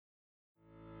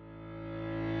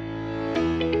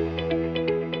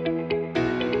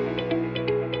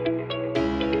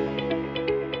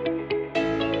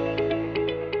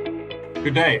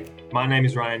Good day. My name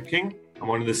is Ryan King. I'm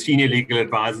one of the senior legal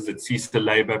advisors at CISA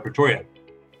Labour Pretoria.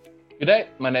 Good day.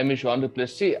 My name is Johan du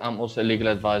Plessis. I'm also a legal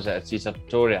advisor at CISA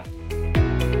Pretoria.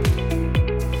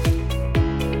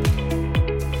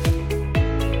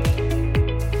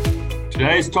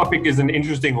 Today's topic is an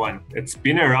interesting one. It's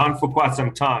been around for quite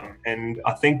some time, and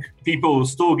I think people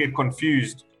still get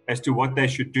confused as to what they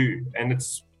should do. And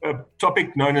it's a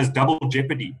topic known as double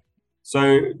jeopardy.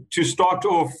 So to start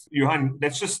off, Johan,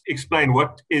 let's just explain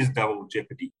what is double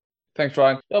jeopardy. Thanks,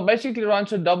 Ryan. Basically, Ryan,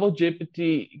 so double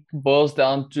jeopardy boils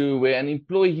down to where an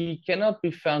employee cannot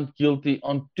be found guilty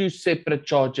on two separate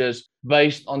charges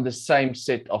based on the same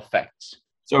set of facts.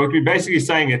 So what we're basically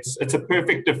saying, it's a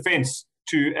perfect defense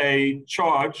to a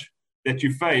charge that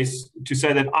you face to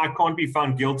say that I can't be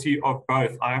found guilty of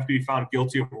both. I have to be found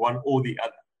guilty of one or the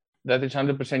other. That is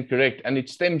 100% correct. And it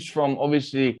stems from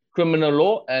obviously criminal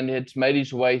law, and it's made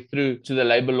its way through to the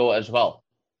labor law as well.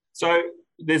 So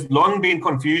there's long been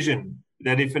confusion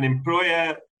that if an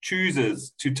employer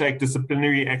chooses to take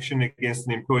disciplinary action against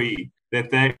an employee, that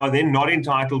they are then not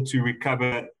entitled to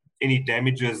recover any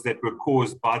damages that were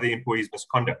caused by the employee's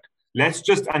misconduct. Let's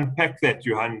just unpack that,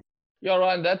 Johan. Yeah,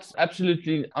 Ryan, that's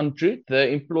absolutely untrue. The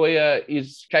employer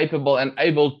is capable and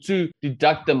able to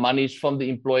deduct the monies from the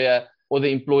employer or the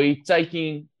employee,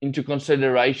 taking into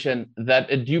consideration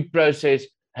that a due process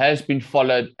has been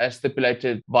followed as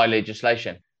stipulated by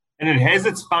legislation. And it has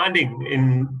its finding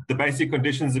in the Basic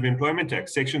Conditions of Employment Act.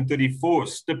 Section 34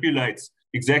 stipulates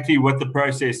exactly what the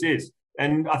process is.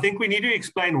 And I think we need to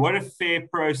explain what a fair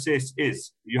process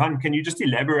is. Johan, can you just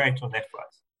elaborate on that for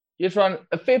us? Yes, Ron.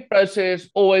 A fair process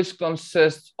always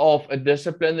consists of a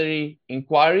disciplinary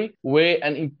inquiry where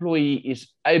an employee is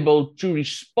able to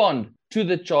respond to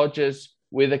the charges,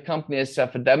 where the company has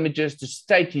suffered damages to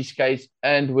state his case,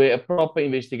 and where a proper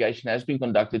investigation has been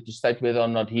conducted to state whether or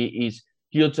not he is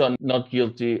guilty or not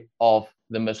guilty of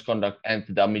the misconduct and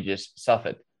the damages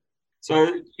suffered.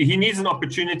 So he needs an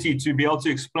opportunity to be able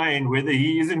to explain whether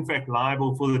he is in fact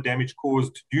liable for the damage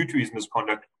caused due to his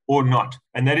misconduct or not.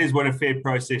 And that is what a fair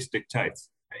process dictates.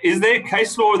 Is there a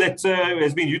case law that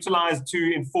has been utilized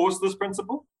to enforce this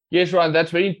principle? Yes, Ryan,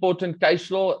 that's very important case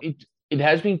law. It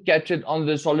has been captured on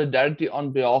the Solidarity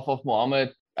on Behalf of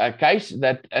Mohammed case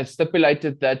that has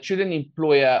stipulated that should an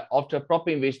employer, after a proper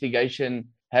investigation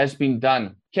has been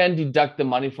done, can deduct the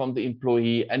money from the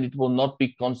employee and it will not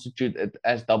be constituted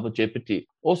as double jeopardy.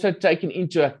 Also taken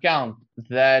into account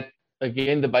that,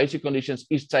 again, the basic conditions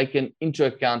is taken into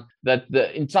account that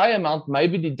the entire amount may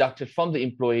be deducted from the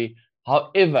employee.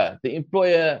 However, the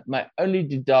employer may only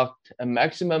deduct a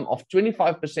maximum of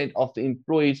 25% of the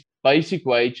employee's basic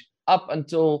wage up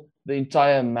until the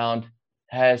entire amount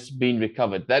has been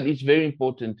recovered. That is very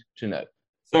important to know.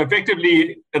 So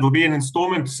effectively, it'll be an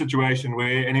installment situation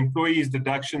where an employee's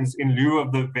deductions in lieu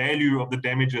of the value of the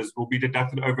damages will be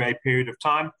deducted over a period of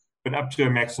time, but up to a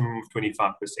maximum of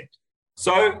 25%.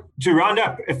 So to round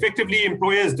up, effectively,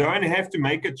 employers don't have to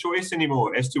make a choice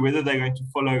anymore as to whether they're going to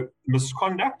follow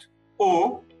misconduct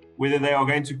or whether they are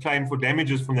going to claim for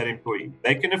damages from that employee.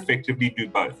 They can effectively do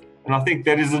both. And I think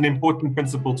that is an important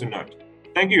principle to note.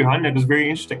 Thank you, Han. That was very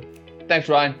interesting. Thanks,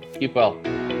 Ryan. Keep well.